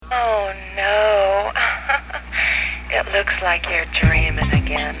Looks like you're dreaming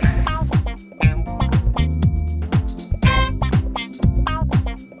again.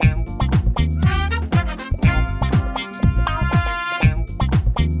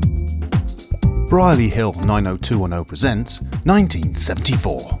 Brierley Hill 90210 presents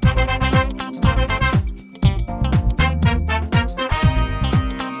 1974.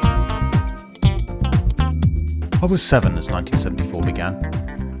 I was 7 as 1974 began,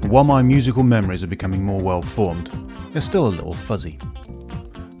 and while my musical memories are becoming more well-formed, they're still a little fuzzy.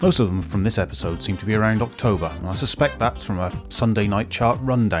 Most of them from this episode seem to be around October, and I suspect that's from a Sunday night chart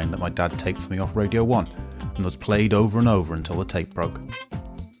rundown that my dad taped for me off Radio 1, and was played over and over until the tape broke.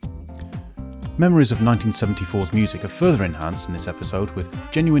 Memories of 1974's music are further enhanced in this episode with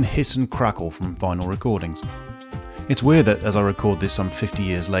genuine hiss and crackle from vinyl recordings. It's weird that as I record this some 50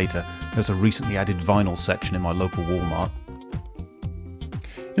 years later, there's a recently added vinyl section in my local Walmart.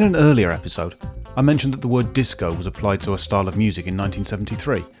 In an earlier episode, I mentioned that the word disco was applied to a style of music in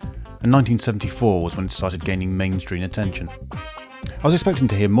 1973, and 1974 was when it started gaining mainstream attention. I was expecting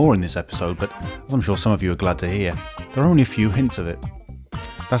to hear more in this episode, but as I'm sure some of you are glad to hear, there are only a few hints of it.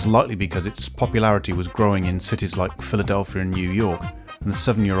 That's likely because its popularity was growing in cities like Philadelphia and New York, and the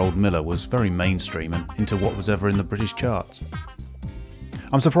 7-year-old Miller was very mainstream and into what was ever in the British charts.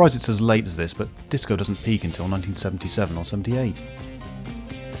 I'm surprised it's as late as this, but disco doesn't peak until 1977 or 78.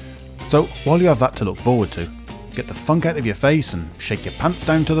 So, while you have that to look forward to, get the funk out of your face and shake your pants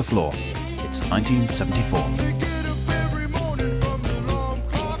down to the floor. It's 1974.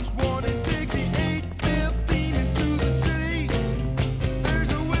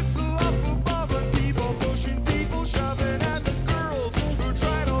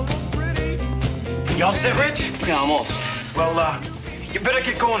 You all set, Rich? Yeah, almost. Well, you better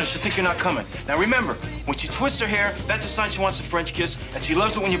get going or she'll think you're not coming. Now remember, when she twists her hair, that's a sign she wants a French kiss, and she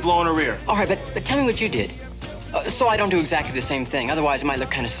loves it when you blow in her ear. All right, but tell me what you did. So I don't do exactly the same thing. Otherwise, it might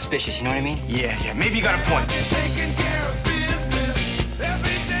look kind of suspicious, you know what I mean? Yeah, maybe you got a point. Taking care of business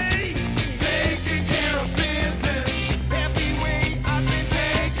every day. Taking care of business every way. I've been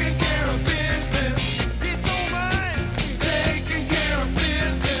taking care of business. You don't mind taking care of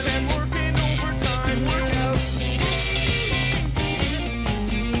business and working overtime. Work out.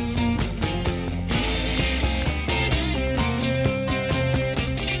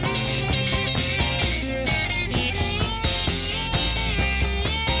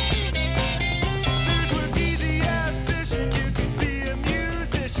 There's work easy as fishing. You could be a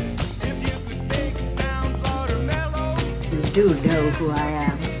musician if you could make sounds loud or mellow. You do know who I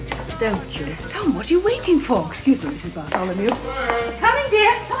am, don't you? Tom, what are you waiting for? Excuse me, Mrs. Bartholomew. Coming,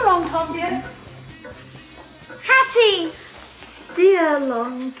 dear. Come along, Tom, dear. Hattie, Dear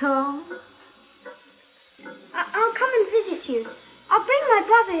Long Tom. I'll come and visit you. I'll bring my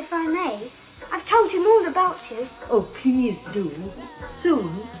brother if I may. I've told him all about you. Oh, please do. Soon.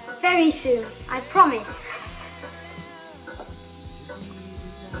 Very soon, I promise.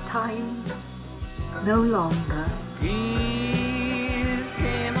 Time no longer. Peace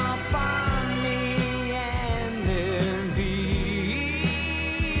came upon me and then peace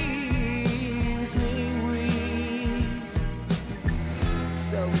me weak.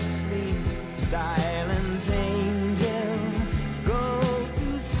 So sleep, silent angel, go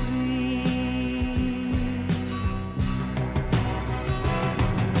to sleep.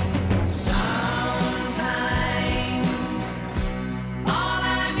 Sometimes all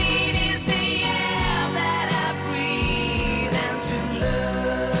I need is the air that I breathe and to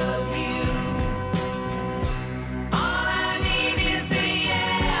love you. All I need is the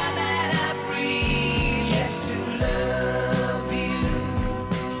air that I breathe, yes, to love you.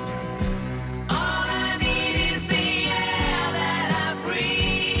 All I need is the air that I breathe.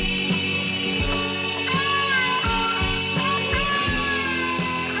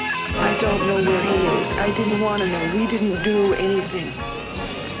 I don't know where he is. I didn't want to know. We didn't do anything.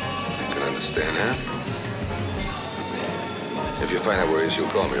 I can understand that. If you find out where he is, you'll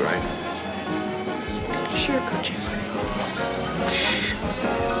call me, right? Sure, could you?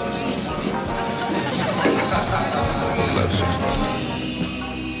 He loves you.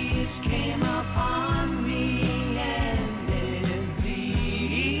 Peace came upon me and then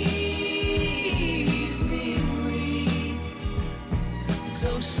please me weak.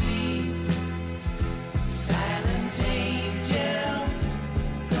 So sleep, silent angel,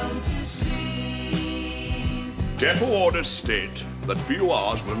 go to sleep. Depot orders state that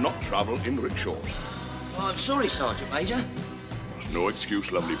BORs will not travel in rickshaws. Oh, I'm sorry, Sergeant Major. There's no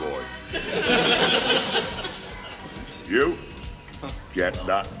excuse, lovely boy. You, get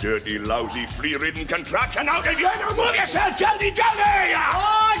that dirty, lousy, flea-ridden contraption out of here! Now move yourself, jolly!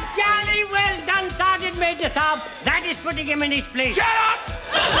 Oh, jolly well done, Sergeant Major. Saab. That is putting him in his place. Shut up!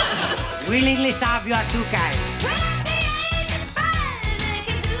 Willingly, Saab, you are too kind.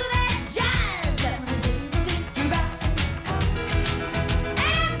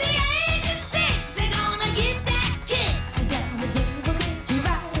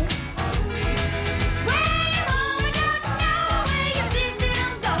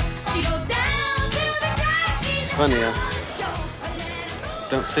 Funny, I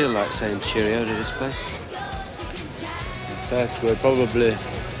don't feel like saying cheerio to this place. In fact, we'll probably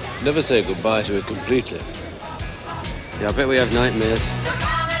never say goodbye to it completely. Yeah, I bet we have nightmares.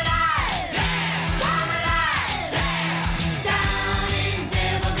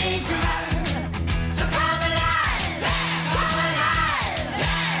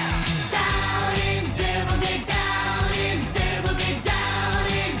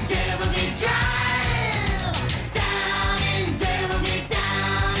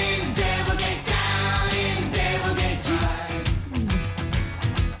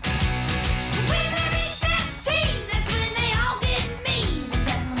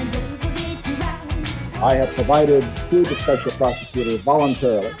 I have provided to the special prosecutor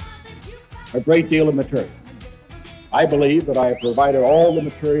voluntarily a great deal of material. I believe that I have provided all the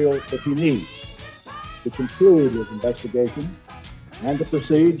material that he needs to conclude his investigation and to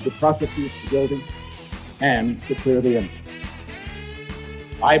proceed to prosecute the guilty and to clear the innocent.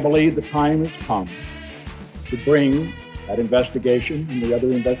 I believe the time has come to bring that investigation and the other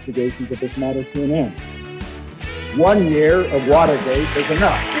investigations of this matter to an end. 1 year of Watergate is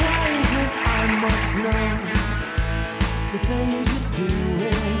enough. The things you're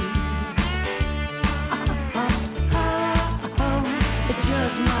doing, it's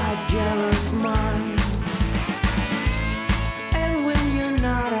just my jealous mind. And when you're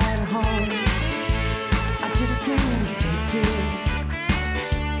not at home, I just can't take it.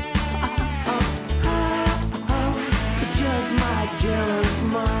 It's just my jealous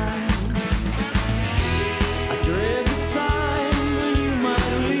mind. I dread the time when you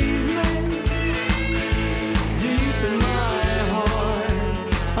might leave me. Deep in my heart,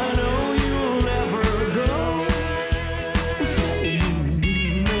 I know you'll never go. Say you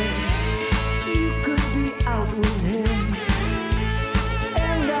need me. You could be out with him,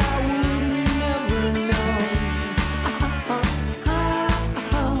 and I would never know.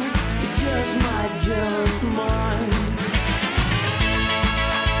 It's just my jealous mind.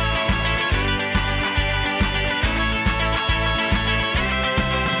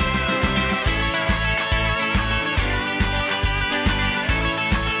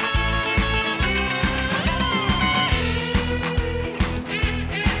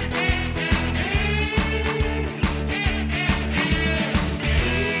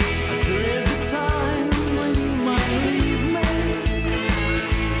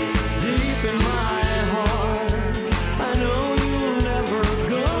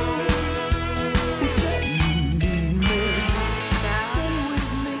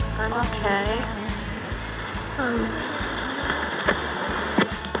 I'm okay.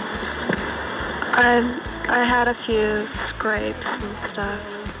 I had a few scrapes and stuff,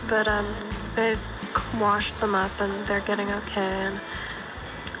 but they washed them up and they're getting okay. And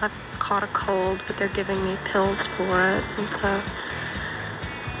I've caught a cold, but they're giving me pills for it, and so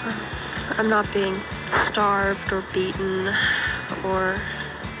I'm not being starved or beaten or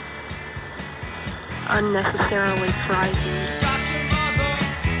unnecessarily frightened.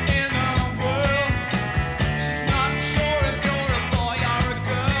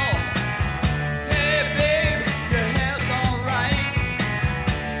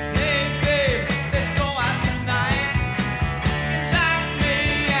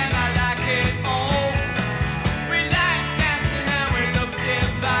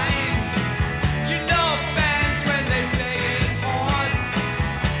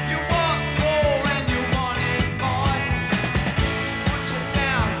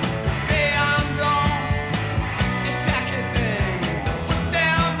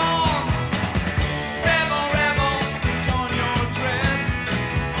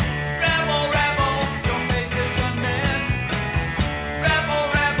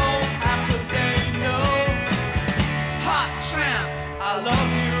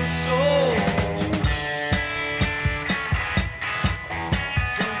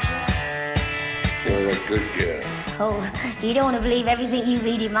 Oh, you don't want to believe everything you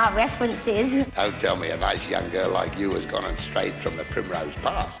read in my references. Don't tell me a nice young girl like you has gone and strayed from the primrose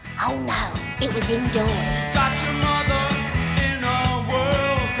path. Oh no, it was indoors. Got your mother in a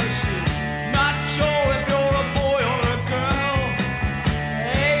whirl, 'cause she's not sure if you're a boy or a girl.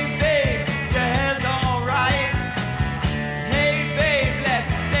 Hey babe, your hair's alright. Hey babe,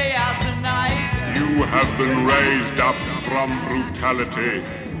 let's stay out tonight. You have been raised up from brutality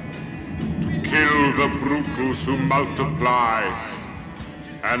to kill the brutals who multiply,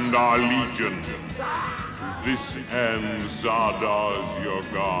 and our legion. To this end, Zardoz, your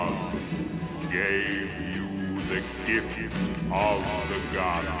god, gave you the gift of the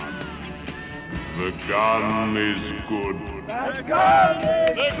gun. The gun is good. The gun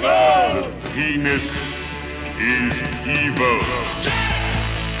is good! The penis is evil.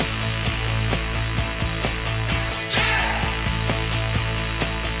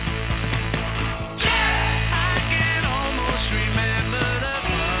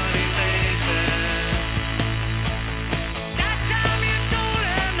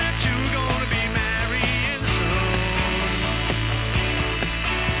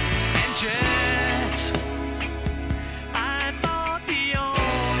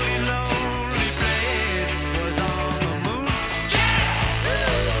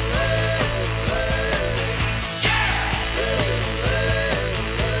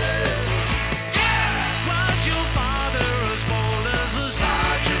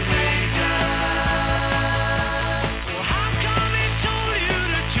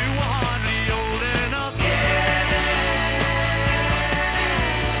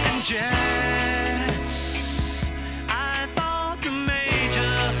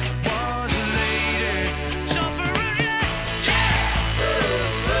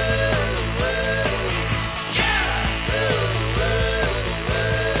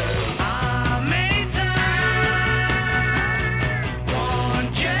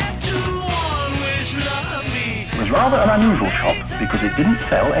 Rather an unusual shop because it didn't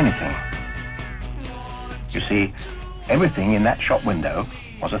sell anything. You see, everything in that shop window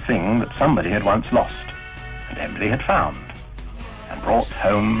was a thing that somebody had once lost, and Emily had found, and brought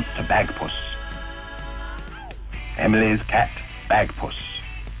home to Bagpuss. Emily's cat, Bagpuss.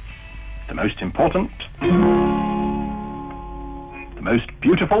 The most important, the most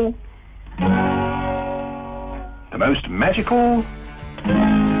beautiful, the most magical,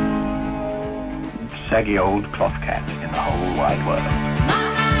 saggy old cloth cat in the whole wide world.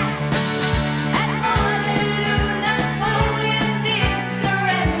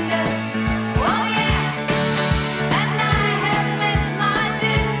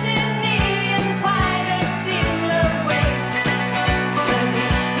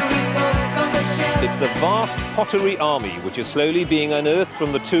 It's a vast pottery army which is slowly being unearthed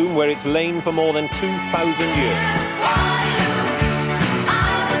from the tomb where it's lain for more than 2,000 years.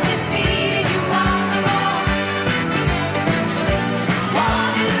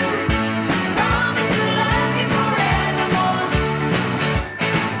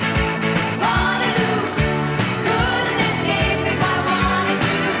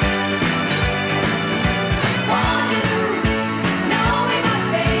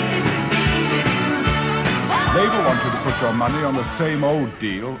 Labour want you to put your money on the same old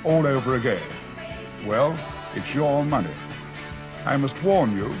deal all over again. Well, it's your money. I must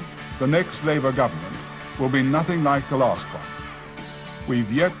warn you, the next Labour government will be nothing like the last one.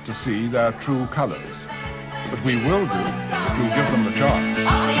 We've yet to see their true colours, but we will do if you give them the chance.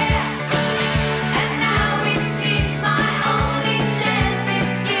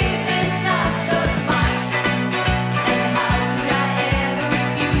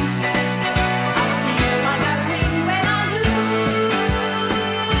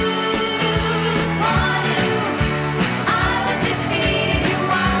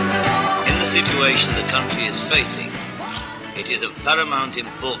 The country is facing, it is of paramount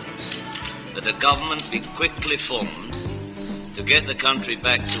importance that a government be quickly formed to get the country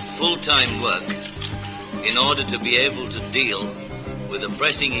back to full-time work in order to be able to deal with the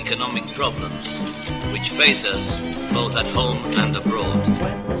pressing economic problems which face us both at home and abroad.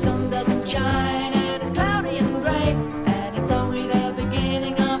 When the sun doesn't shine and it's cloudy and grey, and it's only the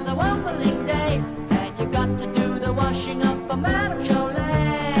beginning of the wobbling day, and you've got to do the washing up for Madame Cholet.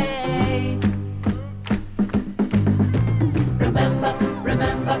 Remember,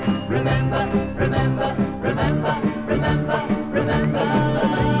 remember, remember, remember, remember, remember, remember.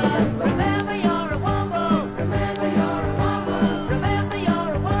 Remember you're a womble. Remember you're a womble. Remember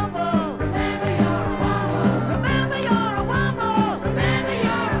you're a womble. Remember you're a womble. Remember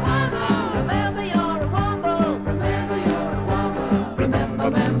you're a womble. Remember you're a womble. Remember you're a womble. Remember you're a womble. Remember,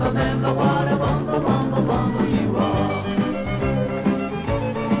 remember what a womble, womble, womble you are.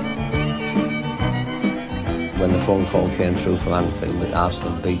 When the phone call came through from Anfield that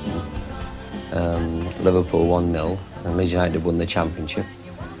Arsenal had beaten Liverpool 1-0 and Leeds United won the championship,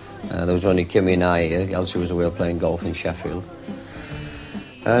 there was only Kimmy and I here. Elsie was away playing golf in Sheffield,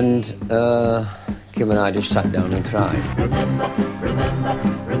 and Kim and I just sat down and cried. Remember, remember,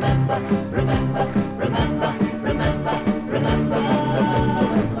 remember, remember, remember.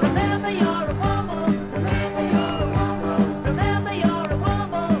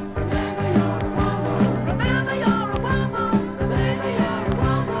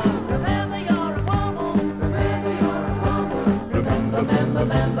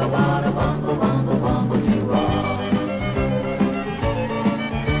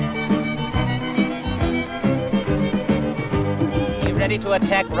 to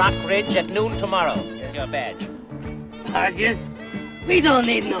attack Rock Ridge at noon tomorrow. Here's your badge. Badges? We don't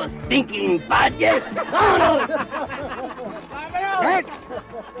need no stinking badges. Oh, no. Next!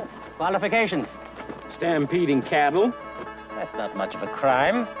 Qualifications. Stampeding cattle. That's not much of a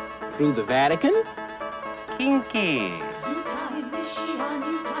crime. Through the Vatican. Kinky. Zoo time, is she a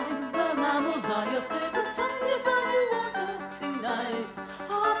new time? The mammals are your favorite time. You're bunny water tonight.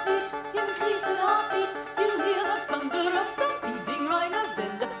 Heartbeat, increasing heartbeat. You hear the thunder of stampeding rhinos,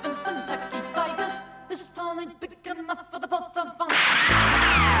 elephants, and tacky tigers. This town ain't big enough for the both of us.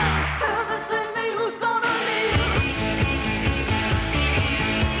 Heaven tell me who's gonna leave.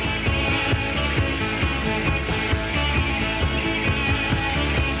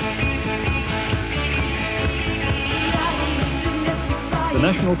 The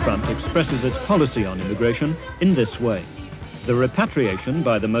National Front expresses its policy on immigration in this way. The repatriation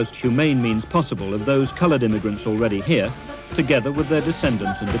by the most humane means possible of those coloured immigrants already here, together with their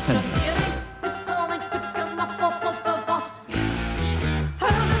descendants and dependents.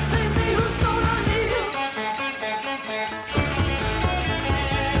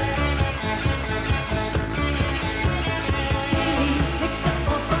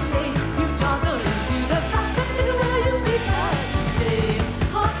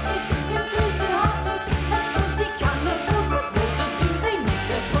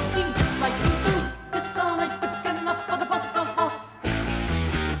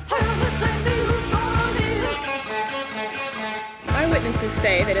 Eyewitnesses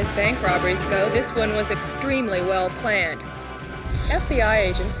say that as bank robberies go, this one was extremely well planned. FBI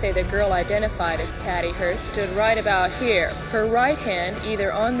agents say the girl identified as Patty Hearst stood right about here, her right hand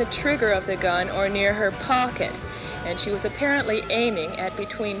either on the trigger of the gun or near her pocket, and she was apparently aiming at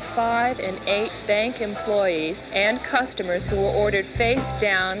between 5 and 8 bank employees and customers who were ordered face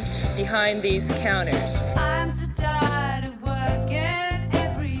down behind these counters. I'm so tired of working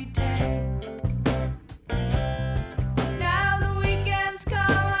every day. Now the weekends come,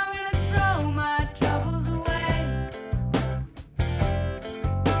 I'm gonna throw my troubles away.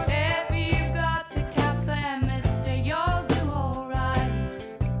 If you got the cafe, mister, you'll do alright.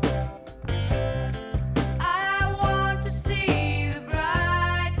 I want to see the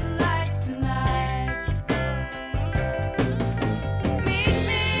bright lights tonight. Meet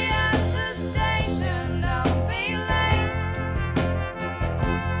me at the station, don't be late.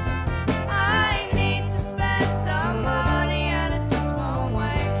 I need to spend some money and it just won't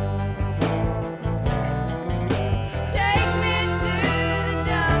wait. Take me to the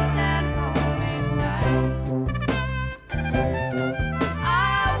dance and hold me tight. I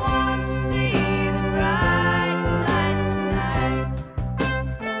want to see the bright lights tonight.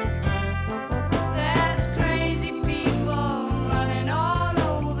 There's crazy people running all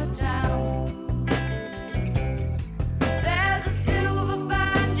over town. There's a silver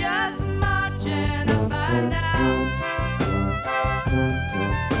band just marching up and down.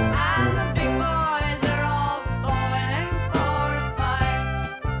 And the big boys are all spoiling for a fight.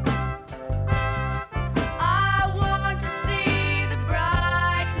 I want to see the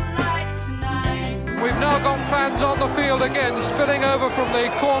bright lights tonight. We've now got fans on the field again, spilling over from the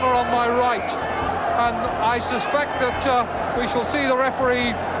corner on my right. And I suspect that we shall see the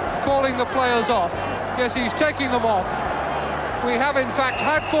referee calling the players off. Yes, he's taking them off. We have, in fact,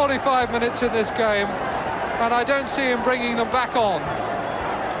 had 45 minutes in this game, and I don't see him bringing them back on.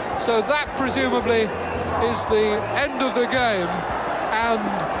 So that, presumably, is the end of the game. And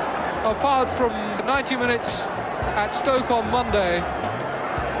apart from 90 minutes at Stoke on Monday,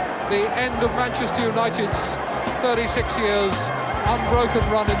 the end of Manchester United's 36 years unbroken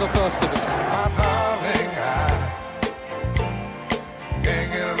run in the First Division. My darling, I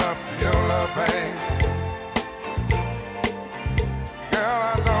can't get enough of your love, babe. Girl,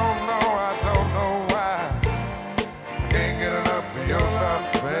 I don't know why. I can't get enough of your love,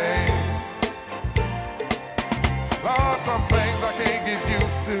 babe. Lord, some things I can't get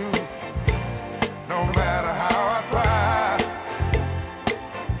used to, no matter how I try.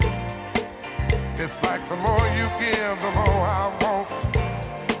 It's like the more you give, the more I want.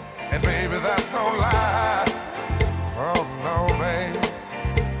 And baby, that's no lie. Oh no, babe.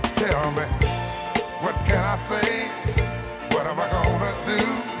 Tell me, what can I say? What am I gonna do?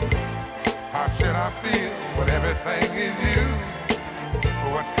 How should I feel when everything is you?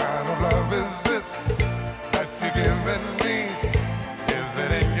 What kind of love is this that you're giving me? Is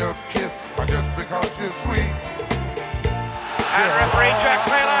it in your kiss or just because you're sweet? And referee Jack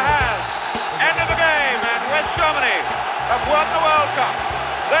Taylor has ended the game, and West Germany have won the World Cup.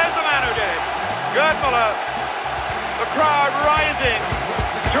 There's the man who did it, Gerd Müller. The crowd rising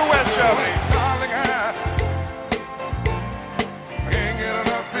to West Germany. Darling, I can't get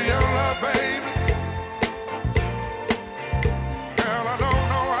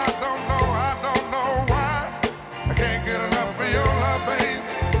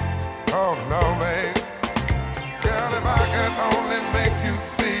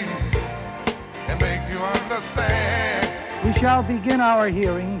and make you understand. We shall begin our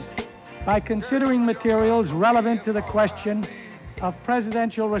hearings by considering materials relevant to the question of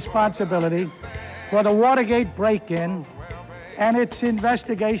presidential responsibility for the Watergate break-in and its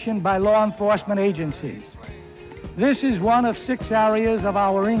investigation by law enforcement agencies. This is one of 6 areas of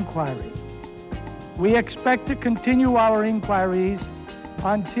our inquiry. We expect to continue our inquiries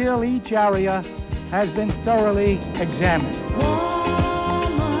until each area has been thoroughly examined.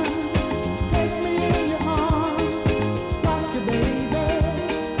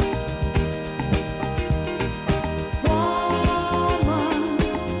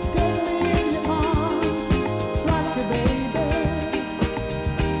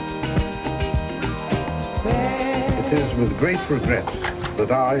 It is with great regret that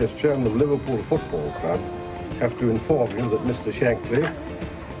I, as chairman of Liverpool Football Club, have to inform you that Mr. Shankly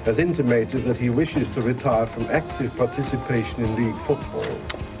has intimated that he wishes to retire from active participation in league football.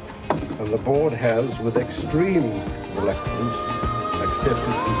 And the board has, with extreme reluctance,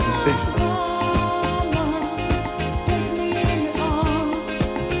 accepted his decision.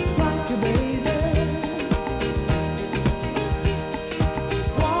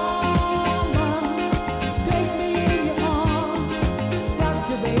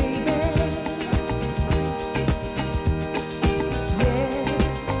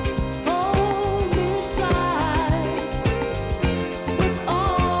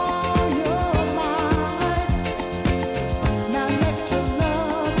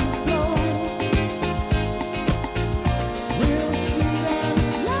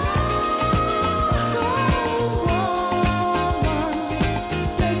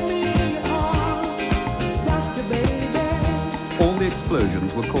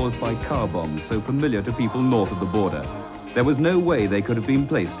 Explosions were caused by car bombs so familiar to people north of the border. There was no way they could have been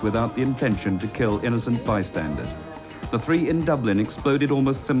placed without the intention to kill innocent bystanders. The 3 in Dublin exploded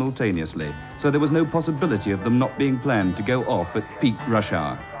almost simultaneously, so there was no possibility of them not being planned to go off at peak rush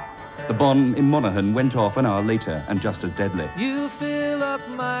hour. The bomb in Monaghan went off an hour later and just as deadly. You fill up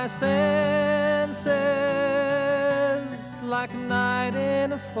my senses like a night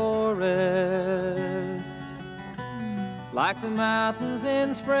in a forest, like the mountains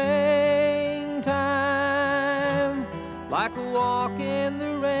in springtime, like a walk in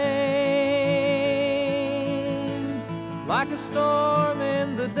the rain, like a storm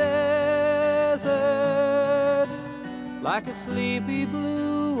in the desert, like a sleepy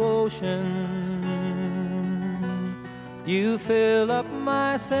blue ocean. You fill up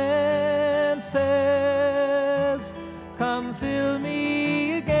my senses, come fill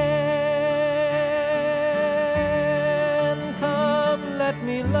me again. Let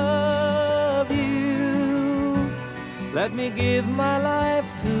me love you. Let me give my life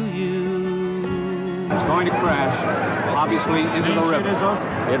to you. He's going to crash, obviously, into the river.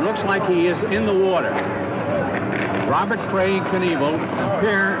 It looks like he is in the water. Robert Craig Knievel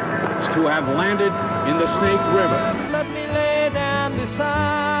appears to have landed in the Snake River. Let me lay down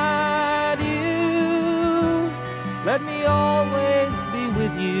beside you. Let me always be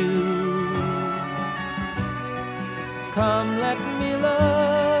with you. Come, let me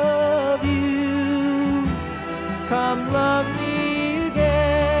love you. Come, love me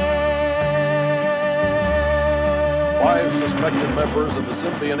again. 5 suspected members of the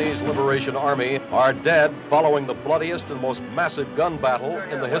Symbionese Liberation Army are dead following the bloodiest and most massive gun battle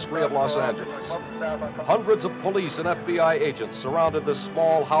in the history of Los Angeles. Hundreds of police and FBI agents surrounded this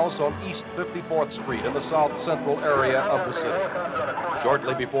small house on East 54th Street in the south central area of the city.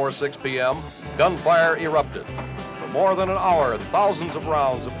 Shortly before 6 p.m., gunfire erupted. More than an hour, thousands of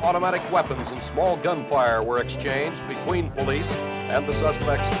rounds of automatic weapons and small gunfire were exchanged between police and the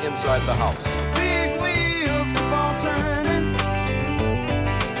suspects inside the house. Big wheels keep on turning,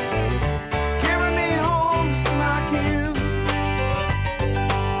 carry me home just like you,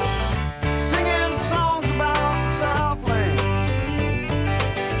 singing songs about the Southland.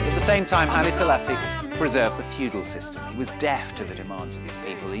 At the same time, Haile Selassie preserved the feudal system. He was deaf to the demands of his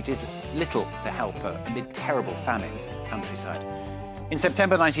people. He did little to help her amid terrible famines in the countryside. In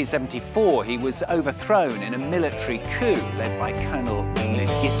September 1974, he was overthrown in a military coup led by Colonel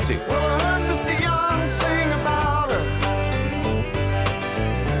Mengistu. Well, I heard Mr. Young sing about her.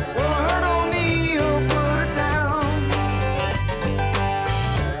 Well, I heard O'Neill put her down.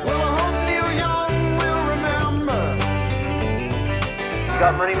 Well, I hope Neil Young will remember. You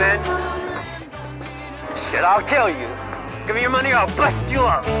got money, man? Shit, I'll kill you. Give me your money or I'll bust you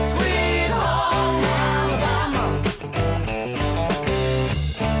up. Sweet home Alabama,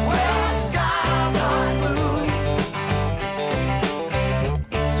 where the skies are blue.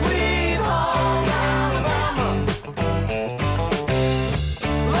 Sweet home Alabama,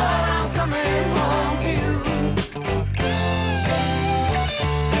 Lord, I'm coming home.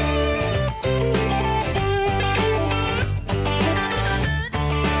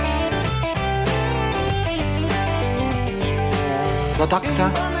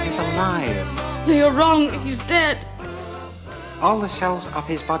 Victor is alive. You're wrong. He's dead. All the cells of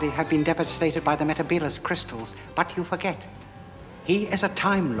his body have been devastated by the Metebelis crystals, but you forget. He is a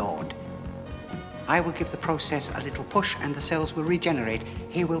Time Lord. I will give the process a little push and the cells will regenerate.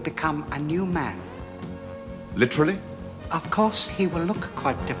 He will become a new man. Literally? Of course, he will look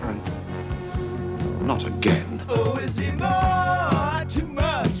quite different. Not again. Oh, is it more, too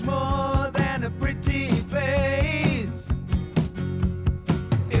much more than a pretty face?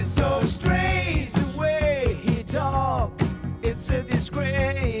 It's so strange the way he talks. It's a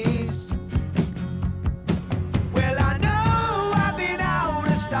disgrace. Well, I know I've been out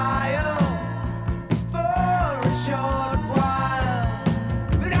of style for a short while,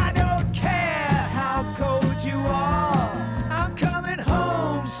 but I don't care how cold you are. I'm coming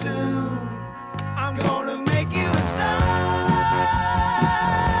home soon. I'm gonna make you a star.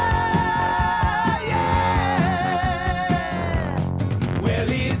 Yeah. Well,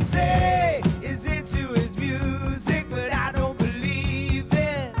 he say he's into his music, but I don't believe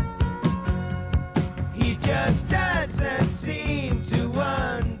it. He just doesn't seem to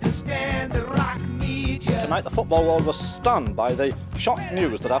understand the rock media. Tonight, the football world was stunned by the shock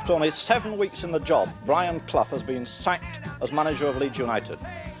news that after only 7 weeks in the job, Brian Clough has been sacked as manager of Leeds United.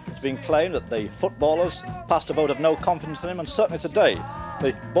 It's been claimed that the footballers passed a vote of no confidence in him, and certainly today,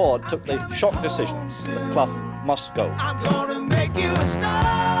 the board took the shock decision that Clough must go. I'm gonna make you a star.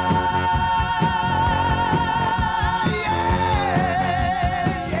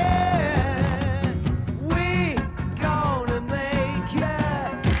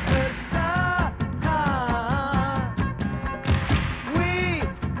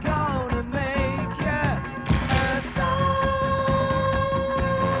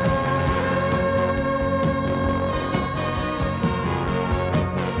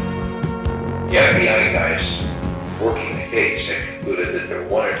 The FBI guys working the case have concluded that there were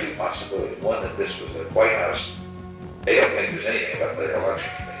one or two possibilities. One, that this was the White House. They don't think there's anything about the election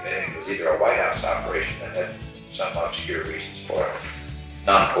committee. They think it was either a White House operation that had some obscure reasons for it,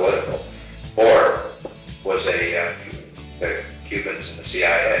 non-political, or was the Cubans and the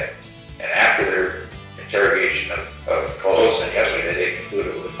CIA. And after their interrogation of Coles and yesterday, they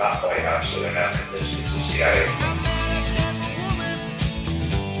concluded it was not White House, so they're now convinced it's the CIA.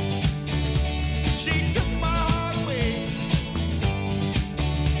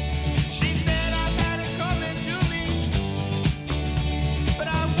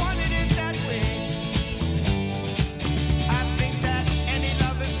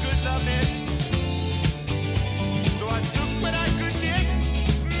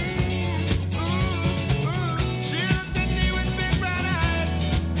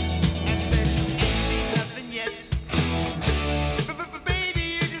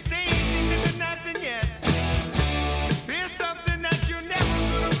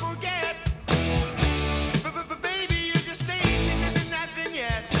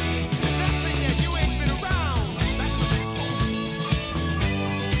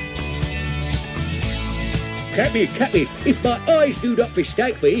 Captain, if my eyes do not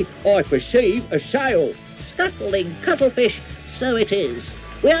mistake me, I perceive a sail. Scuttling cuttlefish, so it is.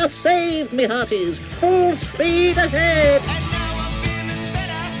 We are saved, me hearties. Full speed ahead.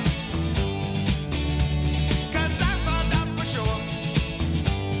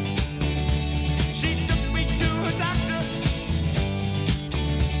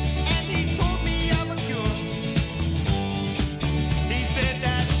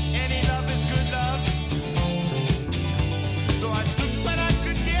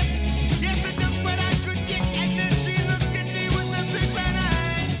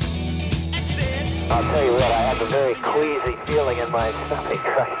 I'll tell you what, I have a very queasy feeling in my stomach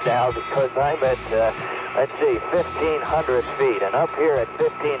right now because I'm at, let's see, 1,500 feet. And up here at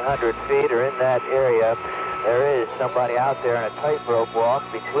 1,500 feet, or in that area, there is somebody out there in a tightrope walk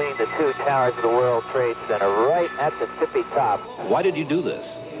between the two towers of the World Trade Center, right at the tippy top. Why did you do this?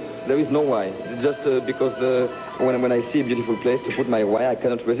 There is no why. Just because when I see a beautiful place to put my why, I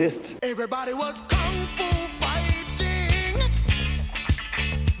cannot resist. Everybody was kung fu fighting.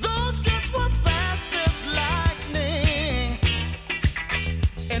 Those kids were fast as lightning.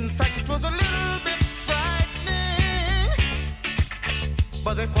 In fact, it was a little bit frightening.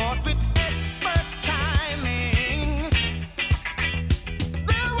 But they fought with expert timing.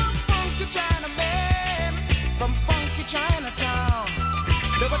 There were funky Chinamen from funky Chinatown.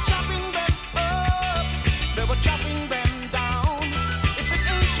 They were chopping them up, they were chopping them down. It's an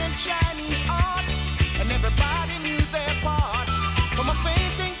ancient Chinese art, and everybody knew their part. From a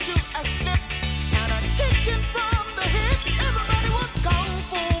fainting to a slip, and a kicking from the hip. Everybody was kung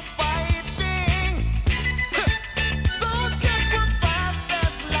fu fighting. Those kids were fast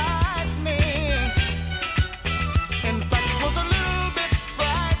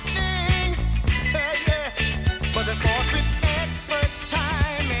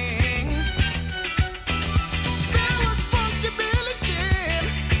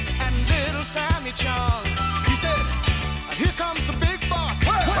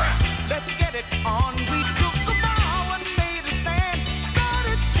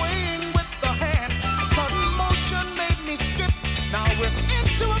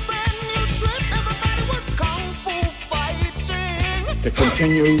into a brand new trip. Everybody was kung fu fighting. To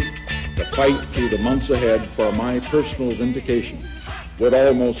continue the fight through the months ahead for my personal vindication would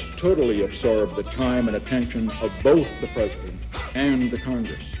almost totally absorb the time and attention of both the President and the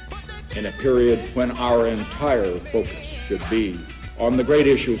Congress in a period when our entire focus should be on the great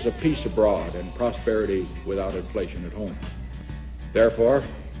issues of peace abroad and prosperity without inflation at home. Therefore,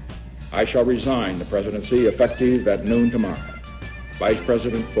 I shall resign the presidency effective at noon tomorrow. Vice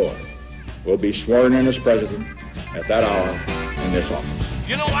President Ford will be sworn in as president at that hour in this office.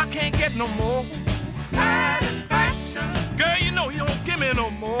 You know I can't get no more satisfaction. Girl, you know you don't give me no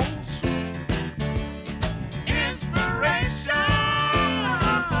more inspiration.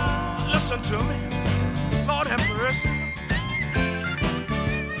 Listen to me, Lord have mercy.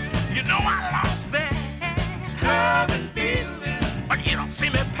 You know I lost that love and feeling, but you don't see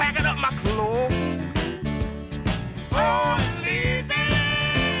me packing up my clothes. Oh, and leaving.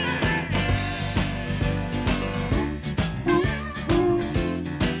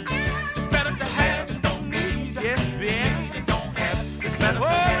 It's better to have and don't need. Yes, baby, don't have. It's better to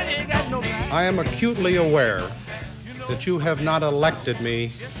have and ain't got no. I am acutely aware that you have not elected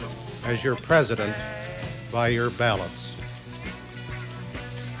me as your president by your ballots.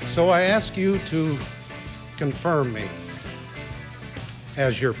 So I ask you to confirm me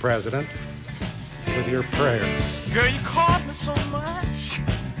as your president with your prayers. Girl, you caused me so much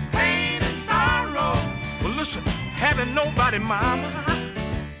pain and sorrow. Well, listen, having nobody, mama,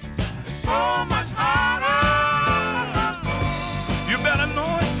 is so much harder. You better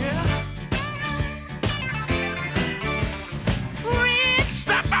know it, yeah. Freaks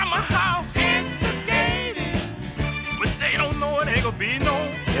stop by my house, instigating, but they don't know it ain't gonna be no.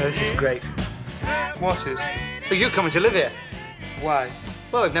 Yeah, this is great. What is? Are you coming to live here? Why?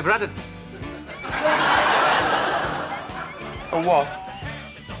 Well, we've never had it. A what?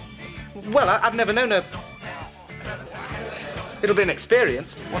 Well, I've never known a... It'll be an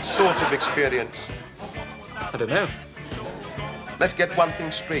experience. What sort of experience? I don't know. Let's get one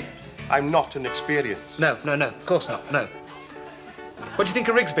thing straight. I'm not an experience. No, of course not, no. What do you think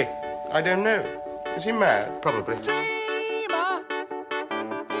of Rigsby? I don't know. Is he mad? Probably.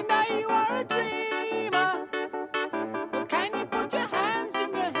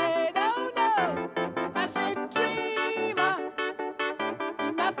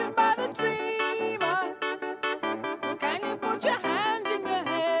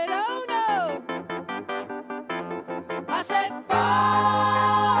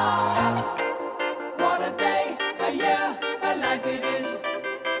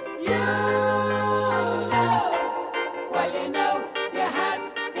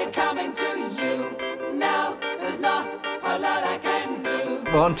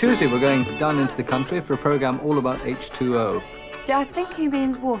 Well, on Tuesday we're going down into the country for a programme all about H2O. I think he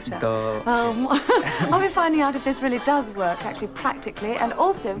means water. Duh. I'll be finding out if this really does work, actually, practically, and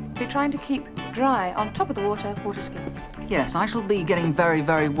also be trying to keep dry on top of the water ski. Yes, I shall be getting very,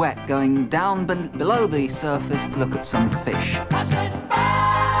 very wet, going down below the surface to look at some fish. I said,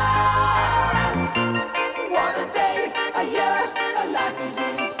 what a day, a year, a life it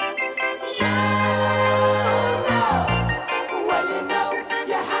is. You know, well, you know,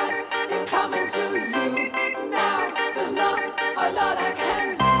 you had it coming to you. Now, there's not a lot I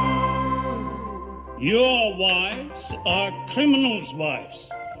can do. Your wives are criminals' wives.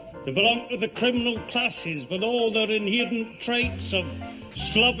 They belong to the criminal classes with all their inherent traits of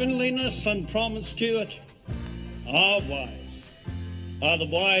slovenliness and promiscuity. Our wives are the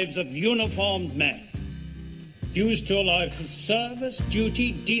wives of uniformed men, used to a life of service,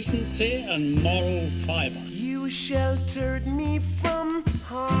 duty, decency, and moral fibre. You sheltered me from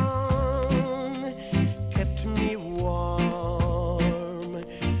harm, kept me warm,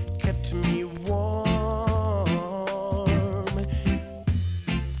 kept me warm.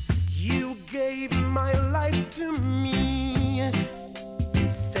 You gave my life to me,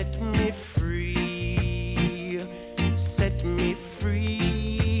 set me free, set me free.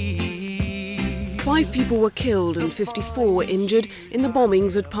 5 people were killed and 54 were injured in the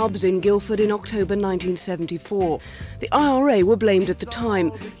bombings at pubs in Guildford in October 1974. The IRA were blamed at the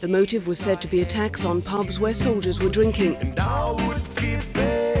time. The motive was said to be attacks on pubs where soldiers were drinking. And I would give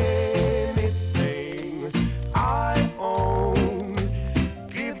anything I own,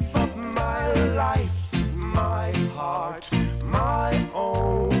 give up my life, my heart, my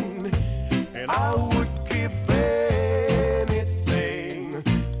own, and I would give anything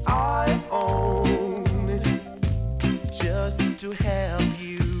I own just to have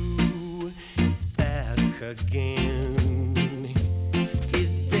you back again.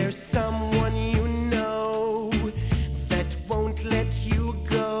 Is there someone you know that won't let you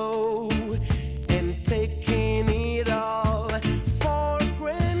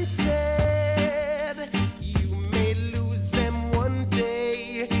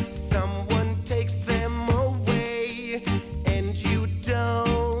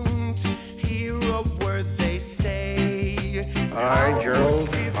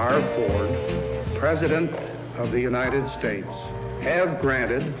President of the United States, have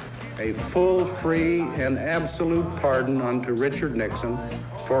granted a full, free, and absolute pardon unto Richard Nixon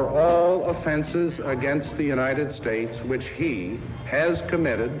for all offenses against the United States which he has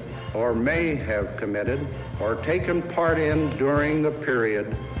committed or may have committed or taken part in during the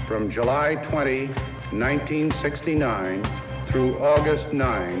period from July 20, 1969 through August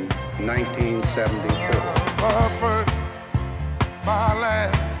 9, 1974. My first, my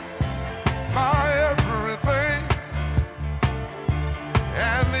last, my everything,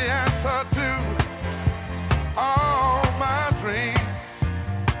 and the answer to all my dreams.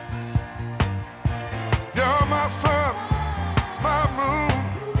 You're my sun, my moon,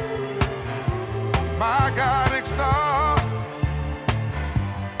 my guiding star,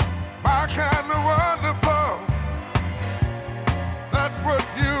 my kind of wonderful. That's what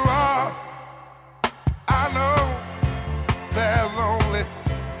you are. I know there's only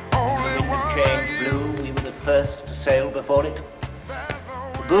one Change blue, we were the first to sail before it.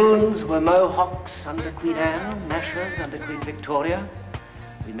 The Boons were Mohawks under Queen Anne, Nashers under Queen Victoria.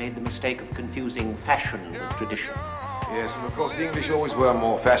 We made the mistake of confusing fashion with tradition. Yes, and of course the English always were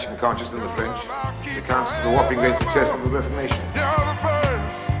more fashion conscious than the French. It accounts for the whopping great success of the Reformation. You're the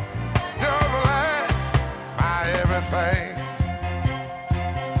first, you're the last, my everything.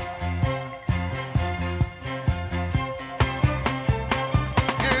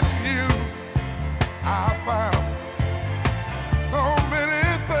 In you, I found so many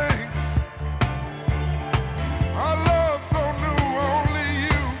things. A love so new, only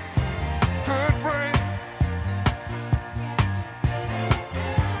you could bring.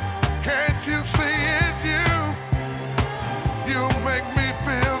 Can't you see it, you make me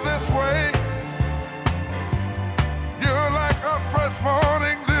feel this way. You're like a fresh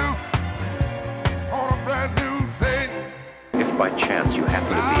morning dew on a brand new day. If by chance you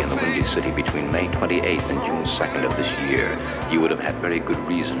happen to be in the Windy City between May 28th and June 2nd of this year, you would have had very good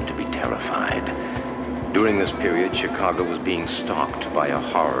reason to be terrified. During this period, Chicago was being stalked by a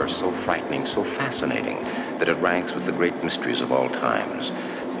horror so frightening, so fascinating, that it ranks with the great mysteries of all times.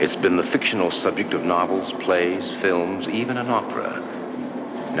 It's been the fictional subject of novels, plays, films, even an opera.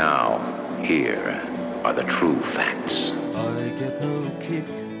 Now, here are the true facts. I get no kick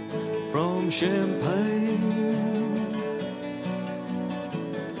from champagne.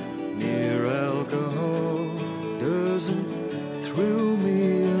 Mere alcohol doesn't thrill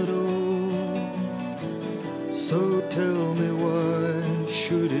me at all. So tell me, why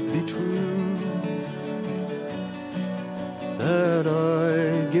should it be true that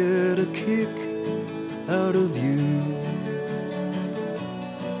I get a kick out of you?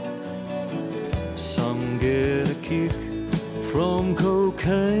 Some get a kick from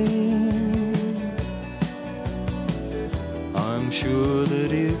cocaine. I'm sure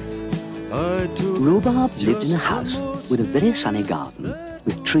that if I took Rhubarb lived in a house with a very sunny garden,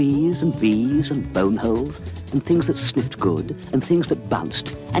 with trees and bees and bone holes and things that sniffed good and things that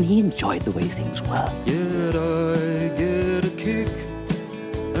bounced, and he enjoyed the way things were. Yet I get a kick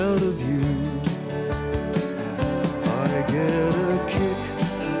out of you. I get a kick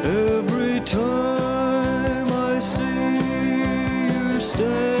every time I see you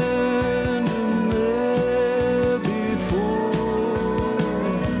standing there before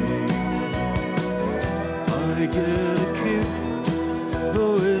me. I get a kick,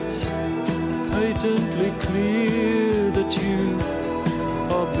 though it's patently clear that you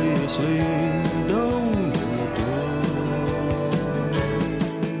obviously don't adore.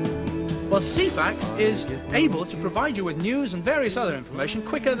 Well, CFAX is able to provide you with news and various other information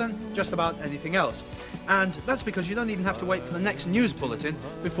quicker than just about anything else. And that's because you don't even have to wait for the next news bulletin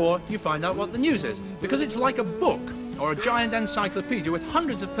before you find out what the news is. Because it's like a book or a giant encyclopedia with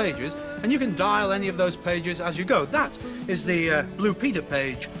hundreds of pages, and you can dial any of those pages as you go. That is the Blue Peter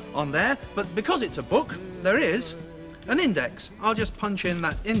page on there, but because it's a book, there is an index. I'll just punch in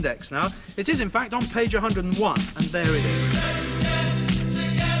that index now. It is in fact on page 101, and there it is.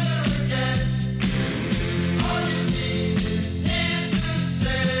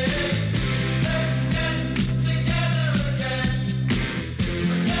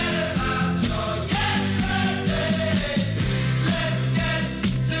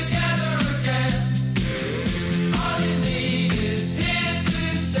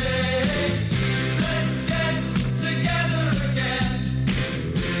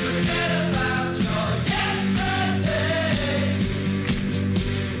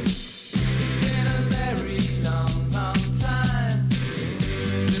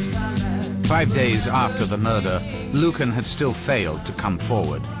 "5 days after the murder, Lucan had still failed to come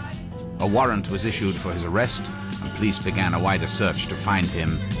forward. A warrant was issued for his arrest, and police began a wider search to find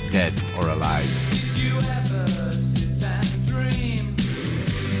him, dead or alive. Did you ever sit and dream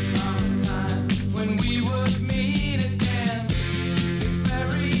of a time when we would meet again? It's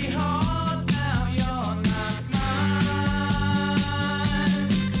very hard now, you're not mine.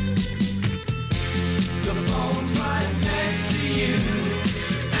 Your phone's right next to you,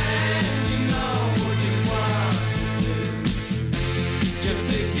 and you know just what to do. Just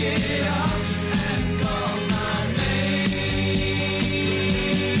pick it up and call my name.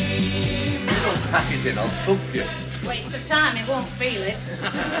 Pack it in, I'll thump you. Waste of time, it won't feel it.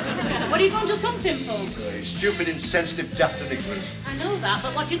 What are you going to thump him for? You stupid, insensitive, daft and ignorant. I know that,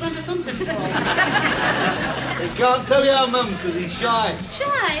 but what are you going to thump him for? He can't tell you, Mum, because he's shy.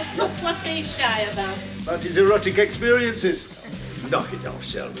 Shy? What's he shy about? About his erotic experiences. Knock it off,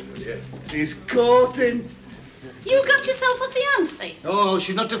 Selby, will you? He's courting. You got yourself a fiancée? Oh,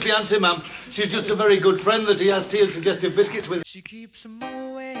 she's not a fiancée, Mum. She's just a very good friend that he has tea and suggestive biscuits with. She keeps a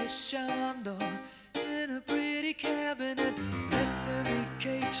Moet Chandon in a pretty cabinet. Bethany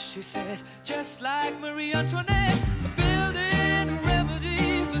cake, she says, just like Marie Antoinette. Building a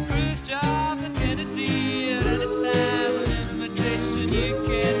remedy for Khrushchev and Kennedy. At any time, an invitation you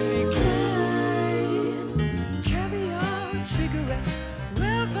can't decline. Caviar and cigarettes,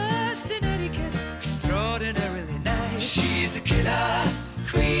 well versed in etiquette, extraordinarily nice. She's a killer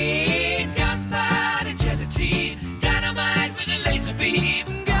queen, gunpowder gelatine, dynamite with a laser beam,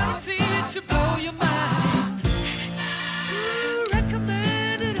 guaranteed to blow your mind.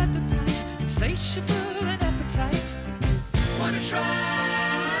 Recommended at the price, insatiable and appetite. Wanna try?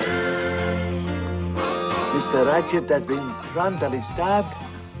 Mr. Ratchet has been frontally stabbed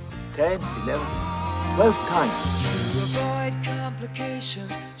 10, 11, 12 times. To avoid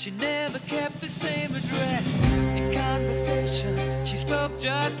complications, she never kept the same address. In conversation, she spoke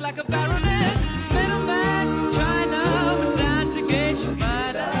just like a baroness. Middleman from China, went down to Geisha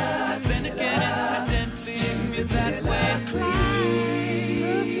Minor. Then again, incidentally, with that way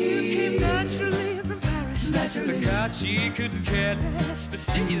perfume came naturally from Paris. Because she couldn't care less,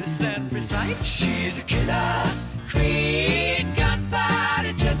 fastidious and precise. She's a killer queen,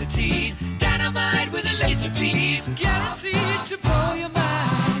 gunpowder gelatine, dynamite with a laser beam, guaranteed to blow your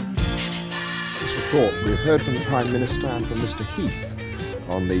mind. Mr. Thorpe, we've heard from the Prime Minister and from Mr. Heath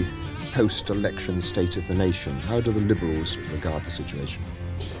on the post-election state of the nation. How do the Liberals regard the situation?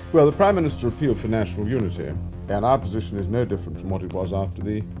 Well, the Prime Minister appealed for national unity, and our position is no different from what it was after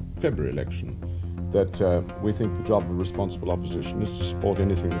the February election, that we think the job of responsible opposition is to support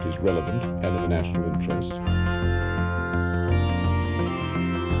anything that is relevant and in the national interest.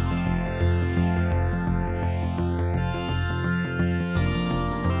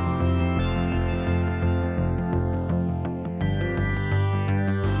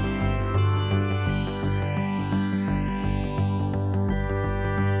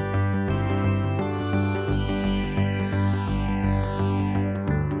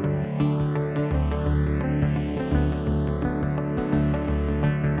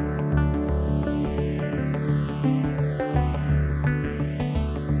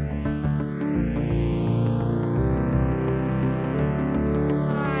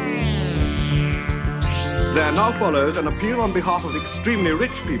 There now follows an appeal on behalf of extremely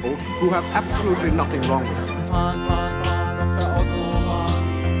rich people who have absolutely nothing wrong with it. Fahren, fahren, fahren auf der Autobahn.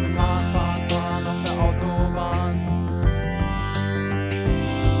 Wir fahren, fahren, fahren auf der Autobahn.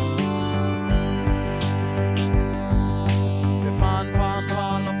 Wir fahren, fahren,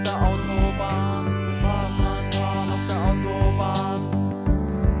 fahren auf der Autobahn. Wir fahren, fahren, fahren auf der Autobahn.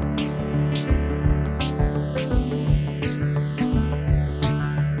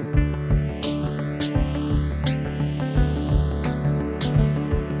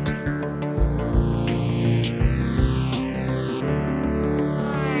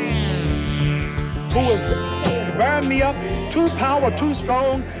 Who was burn me up, too power, too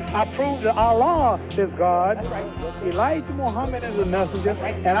strong. I proved that Allah is God. Elijah Muhammad is a messenger,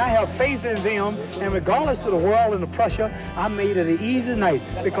 and I have faith in them. And regardless of the world and the pressure, I made it an easy night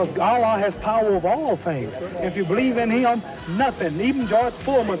because Allah has power over all things. If you believe in Him, nothing, even George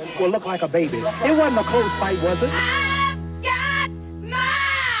Foreman, will look like a baby. It wasn't a close fight, was it?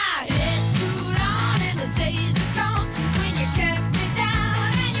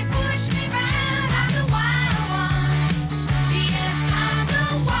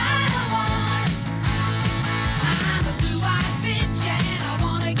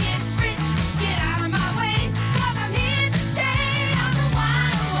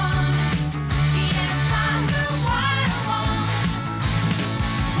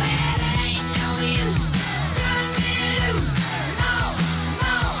 Well, it ain't no use.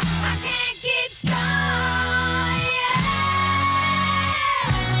 Are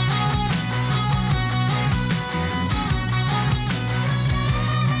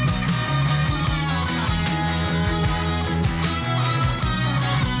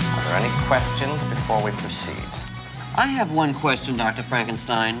there any questions before we proceed? I have one question, Dr.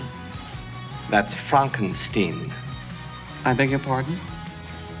 Frankenstein. That's Frankenstein. I beg your pardon?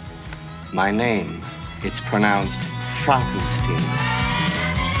 My name, it's pronounced Frankenstein.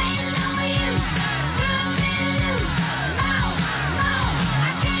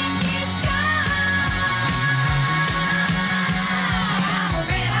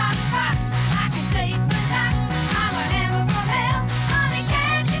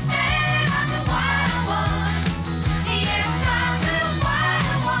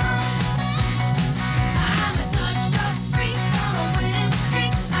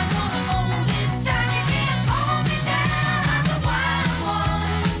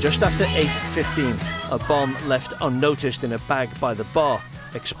 Just after 8:15, a bomb left unnoticed in a bag by the bar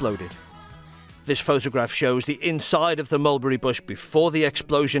exploded. This photograph shows the inside of the mulberry bush before the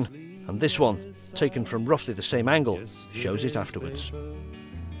explosion, and this one, taken from roughly the same angle, shows it afterwards.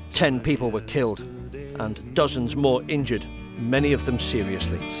 10 people were killed and dozens more injured, many of them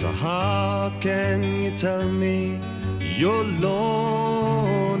seriously. So how can you tell me you're lonely?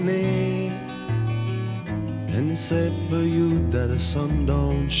 And it's said for you that the sun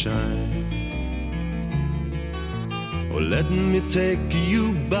don't shine. Oh, let me take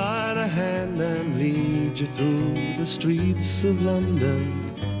you by the hand and lead you through the streets of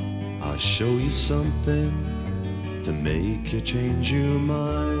London. I'll show you something to make you change your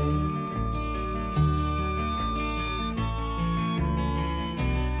mind.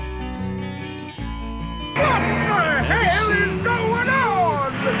 What the hell is going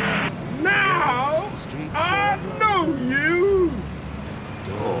on? Now I know you.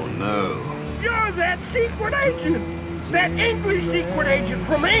 Oh, no. You're that secret agent. That English secret agent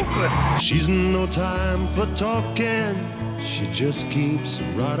from England. She's no time for talking. She just keeps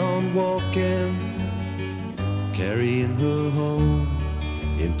right on walking, carrying her home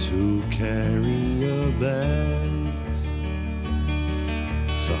in 2 carrier bags.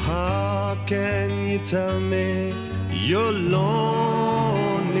 So how can you tell me you're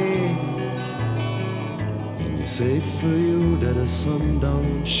lonely? And it's safe for you that the sun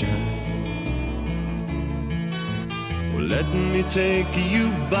don't shine. Well, let me take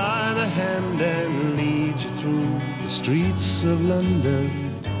you by the hand and lead you through the streets of London.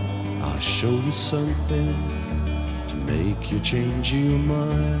 I'll show you something to make you change your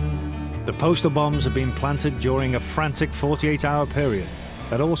mind. The postal bombs had been planted during a frantic 48-hour period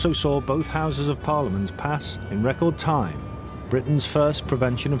that also saw both Houses of Parliament pass, in record time, Britain's first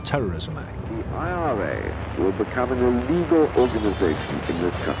Prevention of Terrorism Act. The IRA will become an illegal organization in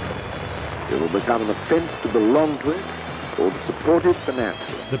this country. It will become an offence to belong to it or to support it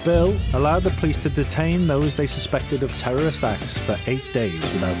financially. The bill allowed the police to detain those they suspected of terrorist acts for 8 days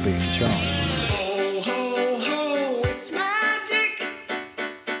without being charged.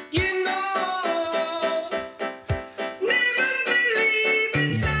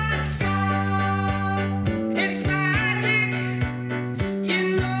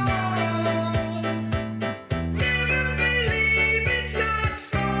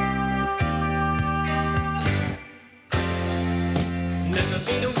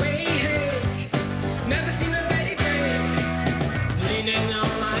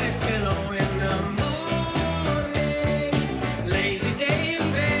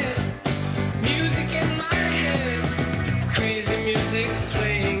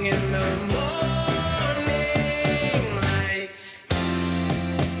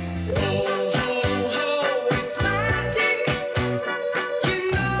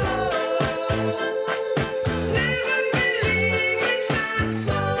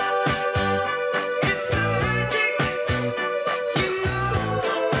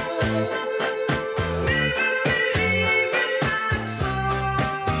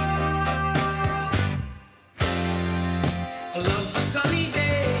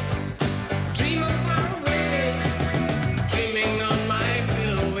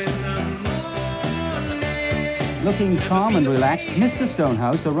 Looking calm and relaxed, Mr.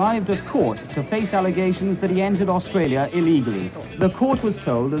 Stonehouse arrived at court to face allegations that he entered Australia illegally. The court was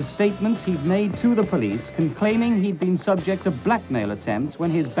told of statements he'd made to the police claiming he'd been subject to blackmail attempts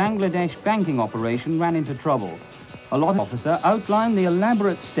when his Bangladesh banking operation ran into trouble. A law officer outlined the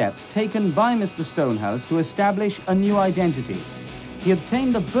elaborate steps taken by Mr. Stonehouse to establish a new identity. He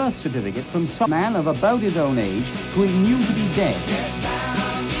obtained a birth certificate from some man of about his own age who he knew to be dead.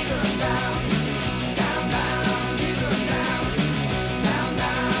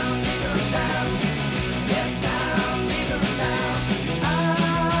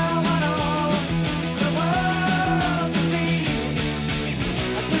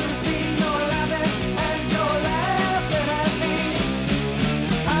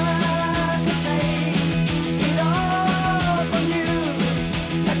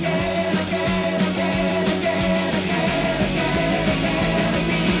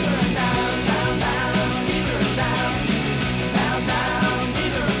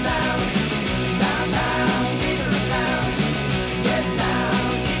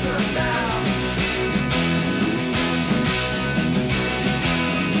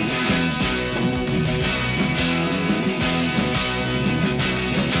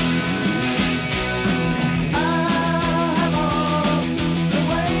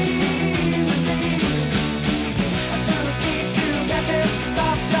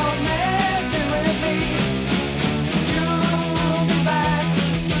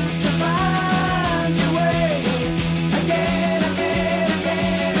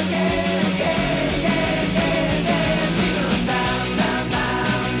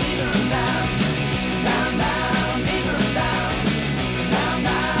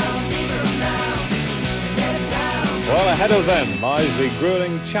 ahead of them lies the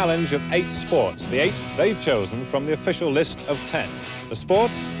grueling challenge of 8 sports, the 8 they've chosen from the official list of 10. The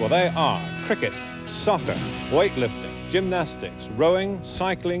sports, well, they are cricket, soccer, weightlifting, gymnastics, rowing,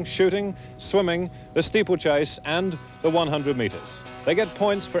 cycling, shooting, swimming, the steeplechase, and the 100 metres. They get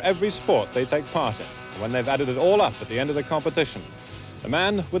points for every sport they take part in. And when they've added it all up at the end of the competition, the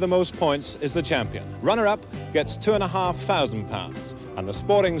man with the most points is the champion. Runner-up gets £2,500, and the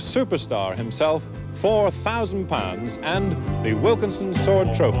sporting superstar himself, £4,000, and the Wilkinson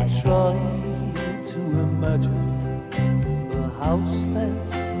Sword Trophy. Try to imagine a house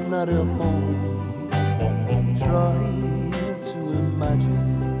that's not a home. Try to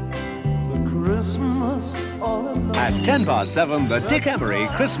imagine the Christmas all alone. At 7:10, the Dick Emery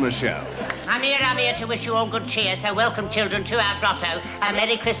Christmas Show. I'm here to wish you all good cheer, so welcome children to our grotto. A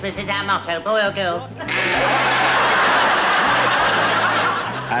Merry Christmas is our motto, boy or girl.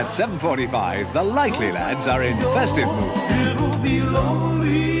 At 7:45, the Likely Lads are in festive mood. It'll be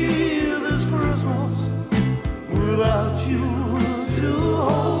lonely this Christmas without you to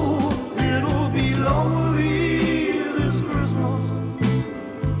hold. It'll be lonely this Christmas,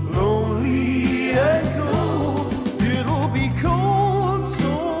 lonely and cold. It'll be cold,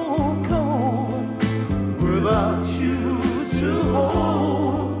 so cold, without you to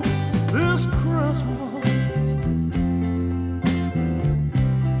hold this Christmas.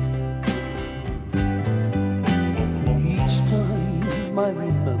 I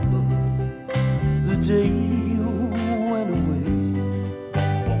remember the day you went away,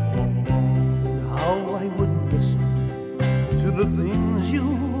 and how I wouldn't listen to the things you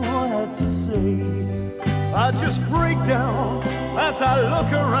had to say. I just break down as I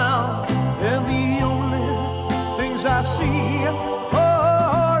look around, and the only things I see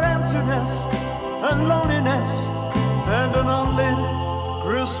are emptiness and loneliness and an unlit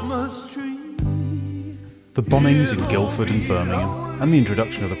Christmas tree. The bombings in Guildford and Birmingham and the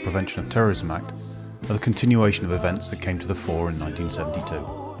introduction of the Prevention of Terrorism Act are the continuation of events that came to the fore in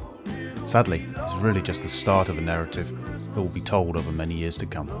 1972. Sadly, it's really just the start of a narrative that will be told over many years to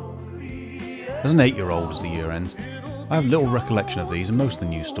come. As an 8-year-old as the year ends, I have little recollection of these and most of the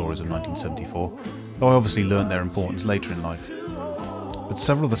news stories of 1974, though I obviously learnt their importance later in life. But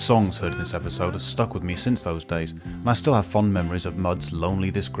several of the songs heard in this episode have stuck with me since those days, and I still have fond memories of Mud's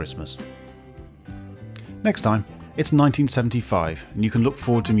Lonely This Christmas. Next time, it's 1975, and you can look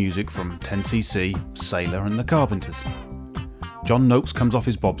forward to music from 10cc, Sailor and the Carpenters. John Noakes comes off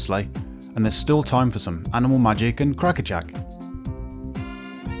his bobsleigh, and there's still time for some Animal Magic and Crackerjack.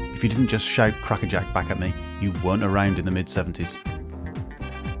 If you didn't just shout Crackerjack back at me, you weren't around in the mid-70s.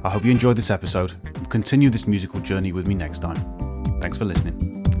 I hope you enjoyed this episode, and continue this musical journey with me next time. Thanks for listening.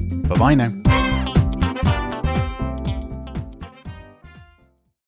 Bye-bye now.